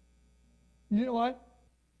 You know what?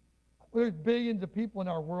 There's billions of people in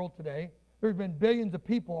our world today. There's been billions of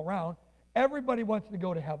people around. Everybody wants to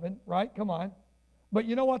go to heaven, right? Come on. But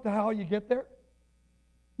you know what? How you get there?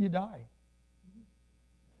 You die.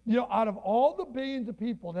 You know, out of all the billions of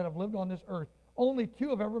people that have lived on this earth, only two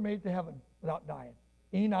have ever made it to heaven without dying.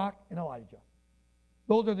 Enoch and Elijah.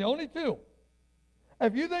 Those are the only two.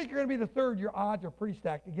 If you think you're going to be the third, your odds are pretty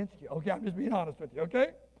stacked against you. Okay, I'm just being honest with you, okay?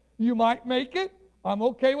 You might make it. I'm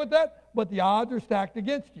okay with that. But the odds are stacked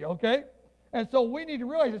against you, okay? And so we need to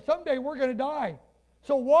realize that someday we're going to die.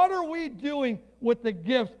 So what are we doing with the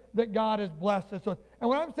gifts that God has blessed us with? And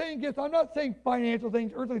when I'm saying gifts, I'm not saying financial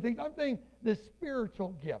things, earthly things. I'm saying the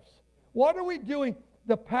spiritual gifts. What are we doing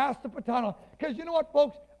to pass the baton on? Because you know what,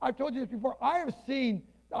 folks? I've told you this before. I've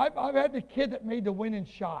had the kid that made the winning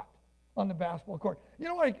shot on the basketball court. You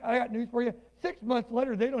know what? I got news for you. 6 months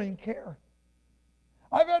later, they don't even care.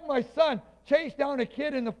 I've had my son chase down a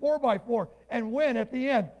kid in the 4x4 and win at the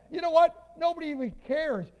end. You know what? Nobody even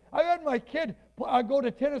cares. I've had my kid go to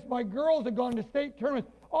tennis. My girls have gone to state tournaments.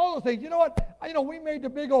 All those things. You know what? We made the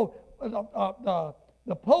big old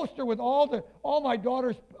the poster with all my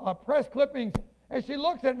daughter's press clippings, and she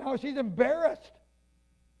looks at it now. She's embarrassed.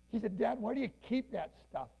 She said, "Dad, why do you keep that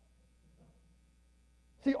stuff?"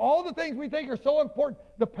 See, all the things we think are so important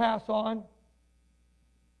to pass on,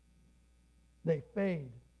 they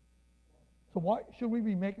fade. So why should we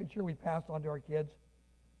be making sure we pass on to our kids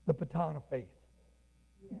the baton of faith?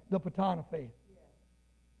 The baton of faith.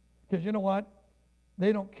 Because you know what?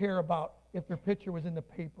 They don't care about if their picture was in the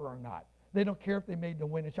paper or not. They don't care if they made the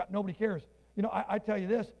winning shot. Nobody cares. You know, I tell you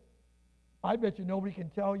this. I bet you nobody can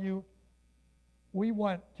tell you we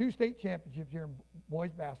won 2 state championships here in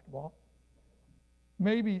boys basketball.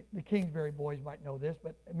 Maybe the Kingsbury boys might know this,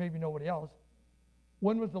 but maybe nobody else.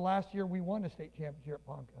 When was the last year we won a state championship at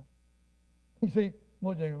Ponca? You see,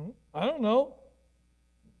 I don't know.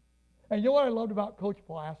 And you know what I loved about Coach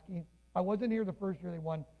Pulaski? I wasn't here the first year they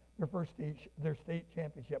won their state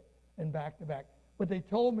championship in back-to-back. But they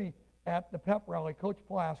told me at the pep rally, Coach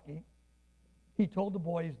Pulaski, he told the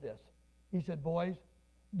boys this. He said, "Boys,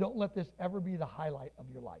 don't let this ever be the highlight of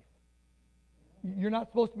your life. You're not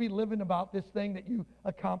supposed to be living about this thing that you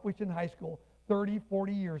accomplished in high school 30,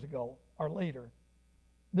 40 years ago or later.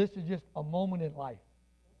 This is just a moment in life,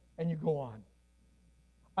 and you go on."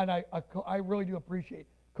 And I really do appreciate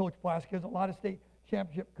Coach Pulaski, because a lot of state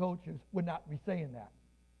championship coaches would not be saying that.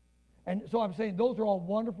 And so I'm saying those are all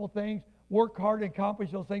wonderful things. Work hard and accomplish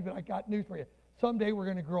those things, but I got news for you. Someday we're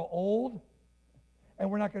going to grow old, and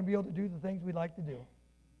we're not going to be able to do the things we'd like to do.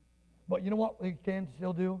 But you know what we can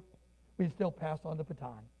still do? We can still pass on the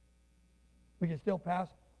baton. We can still pass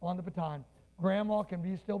on the baton. Grandma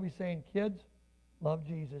can still be saying, "Kids, love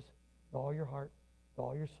Jesus with all your heart, with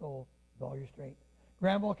all your soul, with all your strength."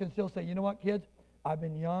 Grandma can still say, "You know what, kids? I've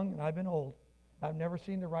been young and I've been old. I've never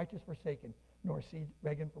seen the righteous forsaken, nor seed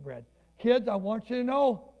begging for bread." Kids, I want you to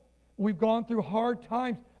know, we've gone through hard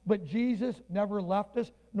times, but Jesus never left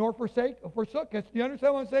us nor forsook us. Do you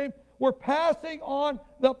understand what I'm saying? We're passing on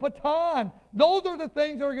the baton. Those are the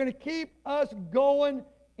things that are going to keep us going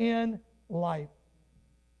in life.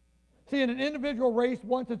 See, in an individual race,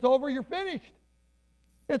 once it's over, you're finished.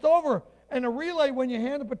 It's over. And a relay, when you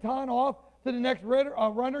hand the baton off to the next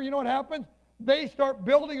runner, you know what happens? They start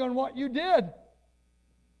building on what you did.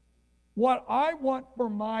 What I want for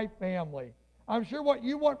my family, I'm sure what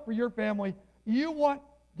you want for your family, you want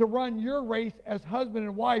to run your race as husband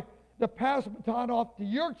and wife, to pass the baton off to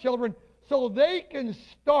your children so they can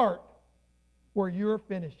start where you're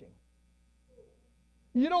finishing.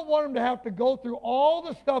 You don't want them to have to go through all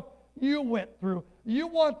the stuff you went through. You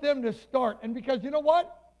want them to start. And because you know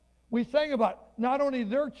what? We sang about not only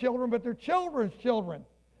their children, but their children's children.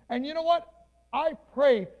 And you know what? I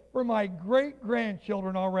pray for my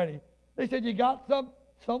great-grandchildren already. They said, "You got some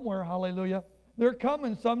somewhere, hallelujah. They're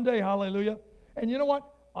coming someday, hallelujah." And you know what?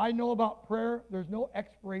 I know about prayer. There's no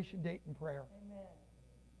expiration date in prayer. Amen.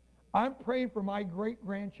 I'm praying for my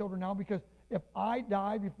great-grandchildren now, because if I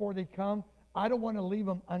die before they come, I don't want to leave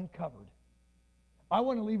them uncovered. I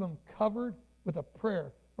want to leave them covered with a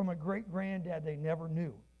prayer from a great-granddad they never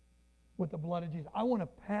knew with the blood of Jesus. I want to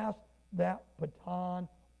pass that baton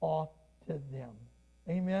off to them.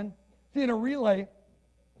 Amen? See, in a relay,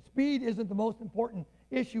 speed isn't the most important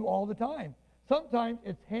issue all the time. Sometimes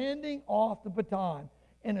it's handing off the baton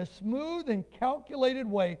in a smooth and calculated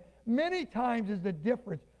way. Many times is the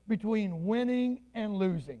difference between winning and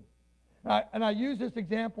losing. And I use this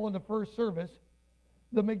example in the first service.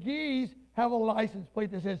 The McGees have a license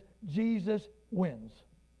plate that says, Jesus wins.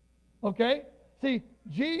 Okay? See,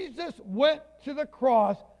 Jesus went to the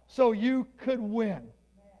cross so you could win.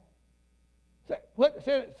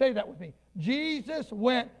 Say that with me. Jesus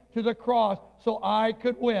went to the cross so I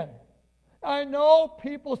could win. I know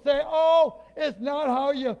people say, oh, it's not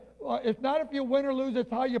if you win or lose,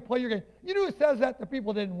 it's how you play your game. You know who says that? The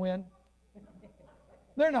people didn't win.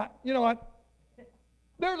 They're not. You know what?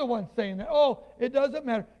 They're the ones saying that. Oh, it doesn't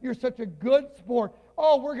matter. You're such a good sport.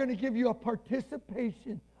 Oh, we're going to give you a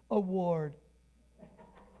participation award.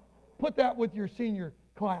 Put that with your senior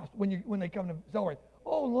class when they come to celebrate.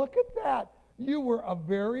 Oh, look at that. You were a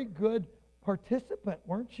very good participant,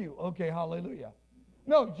 weren't you? Okay, hallelujah.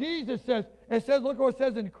 No, Jesus says, look what it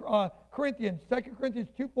says in Corinthians, 2 Corinthians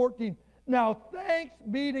 2:14. Now, thanks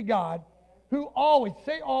be to God who always,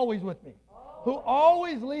 say always with me, who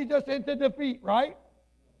always leads us into defeat, right?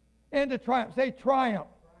 Into triumph. Say triumph.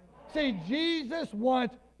 See, Jesus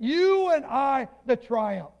wants you and I to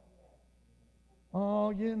triumph. Oh,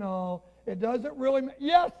 you know, it doesn't really matter.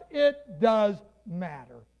 Yes, it does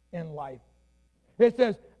matter in life. It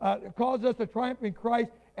says, it calls us to triumph in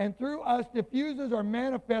Christ, and through us diffuses or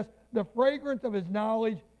manifests the fragrance of his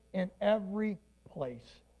knowledge in every place.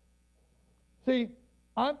 See,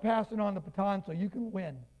 I'm passing on the baton so you can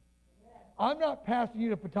win. I'm not passing you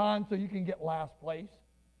the baton so you can get last place.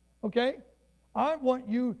 Okay? I want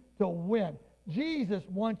you to win. Jesus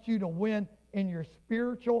wants you to win in your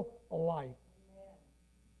spiritual life.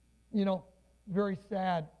 You know, very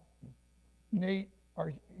sad. Nate,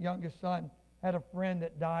 our youngest son, had a friend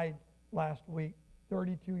that died last week,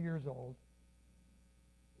 32 years old.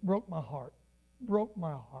 Broke my heart. Broke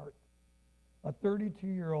my heart. A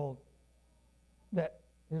 32-year-old that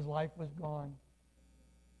his life was gone.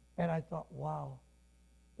 And I thought, wow,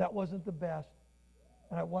 that wasn't the best.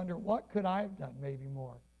 And I wonder, what could I have done maybe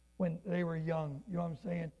more when they were young? You know what I'm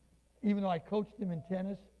saying? Even though I coached them in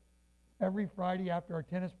tennis, every Friday after our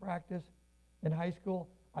tennis practice in high school,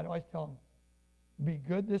 I'd always tell them, be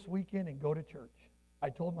good this weekend and go to church. I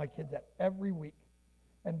told my kids that every week.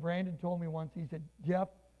 And Brandon told me once, he said, Jeff,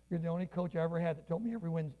 you're the only coach I ever had that told me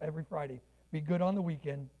every Friday, be good on the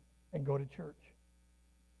weekend and go to church.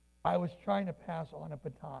 I was trying to pass on a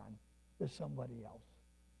baton to somebody else.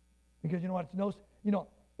 Because you know what?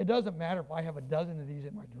 It doesn't matter if I have a dozen of these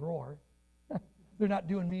in my drawer. They're not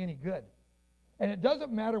doing me any good. And it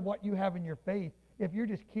doesn't matter what you have in your faith if you're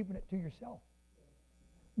just keeping it to yourself.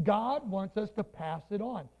 God wants us to pass it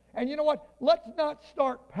on. And you know what? Let's not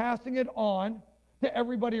start passing it on to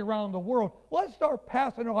everybody around the world. Let's start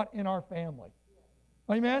passing it on in our family.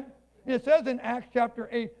 Amen? It says in Acts chapter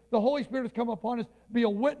 8, the Holy Spirit has come upon us to be a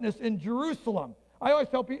witness in Jerusalem. I always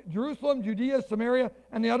tell people, Jerusalem, Judea, Samaria,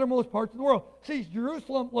 and the uttermost parts of the world. See,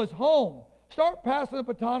 Jerusalem was home. Start passing the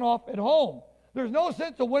baton off at home. There's no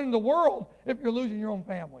sense of winning the world if you're losing your own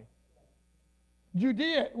family.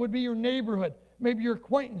 Judea would be your neighborhood, maybe your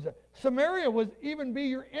acquaintances. Samaria would even be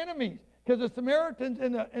your enemies, because the Samaritans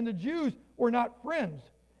and the Jews were not friends.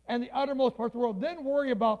 And the uttermost parts of the world. Then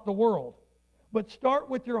worry about the world. But start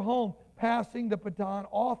with your home, passing the baton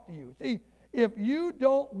off to you. See, if you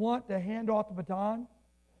don't want to hand off the baton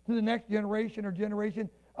to the next generation or generation,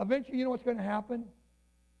 eventually you know what's going to happen?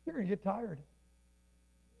 You're going to get tired.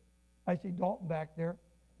 I see Dalton back there.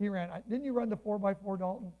 He ran. Didn't you run the 4x4,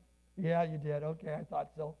 Dalton? Yeah, you did. Okay, I thought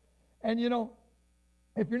so. And you know,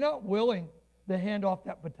 if you're not willing to hand off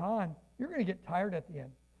that baton, you're going to get tired at the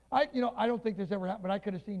end. I don't think this ever happened, but I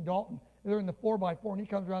could have seen Dalton. They're in the 4x4, and he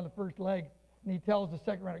comes around the first leg, and he tells the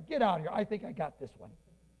second runner, get out of here. I think I got this one.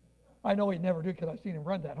 I know he'd never do because I've seen him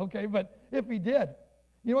run that, okay? But if he did,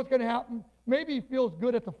 you know what's going to happen? Maybe he feels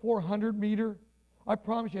good at the 400 meter. I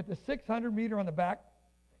promise you, at the 600 meter on the back,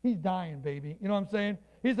 he's dying, baby. You know what I'm saying?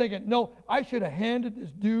 He's thinking, no, I should have handed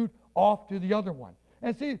this dude off to the other one.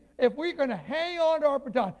 And see, if we're going to hang on to our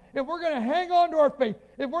baton, if we're going to hang on to our faith,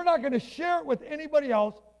 if we're not going to share it with anybody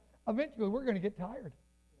else, eventually we're going to get tired.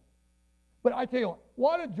 But I tell you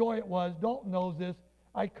what a joy it was. Dalton knows this.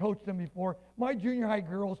 I coached them before. My junior high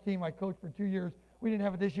girls team I coached for 2 years. We didn't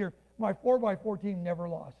have it this year. My 4x4 team never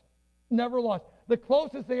lost. Never lost. The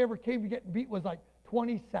closest they ever came to getting beat was like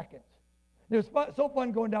 20 seconds. It was so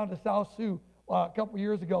fun going down to South Sioux a couple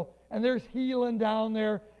years ago, and there's Heelan down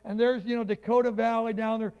there, and there's, Dakota Valley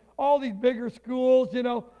down there, all these bigger schools,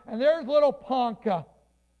 and there's little Ponca.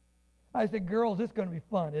 I said, girls, this is going to be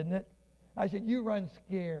fun, isn't it? I said, you run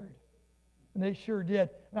scared. And they sure did.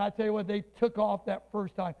 And I tell you what, they took off that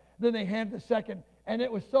first time. Then they handed the second. And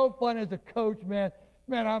it was so fun as a coach, man.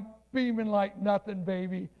 Man, I'm beaming like nothing,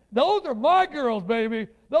 baby. those are my girls, baby.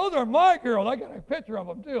 Those are my girls. I got a picture of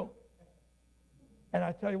them, too. And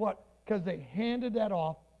I tell you what, because they handed that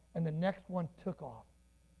off, and the next one took off.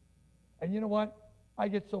 And you know what? I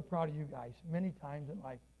get so proud of you guys many times in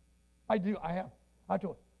life. I do. I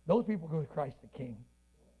told those people go to Christ the King.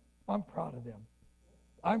 I'm proud of them.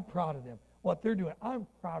 I'm proud of them. What they're doing, I'm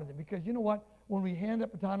proud of them. Because you know what? When we hand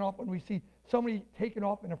that baton off, when we see somebody take it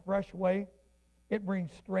off in a fresh way, it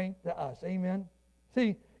brings strength to us. Amen?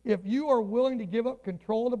 See, if you are willing to give up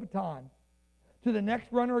control of the baton to the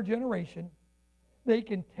next runner or generation, they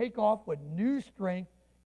can take off with new strength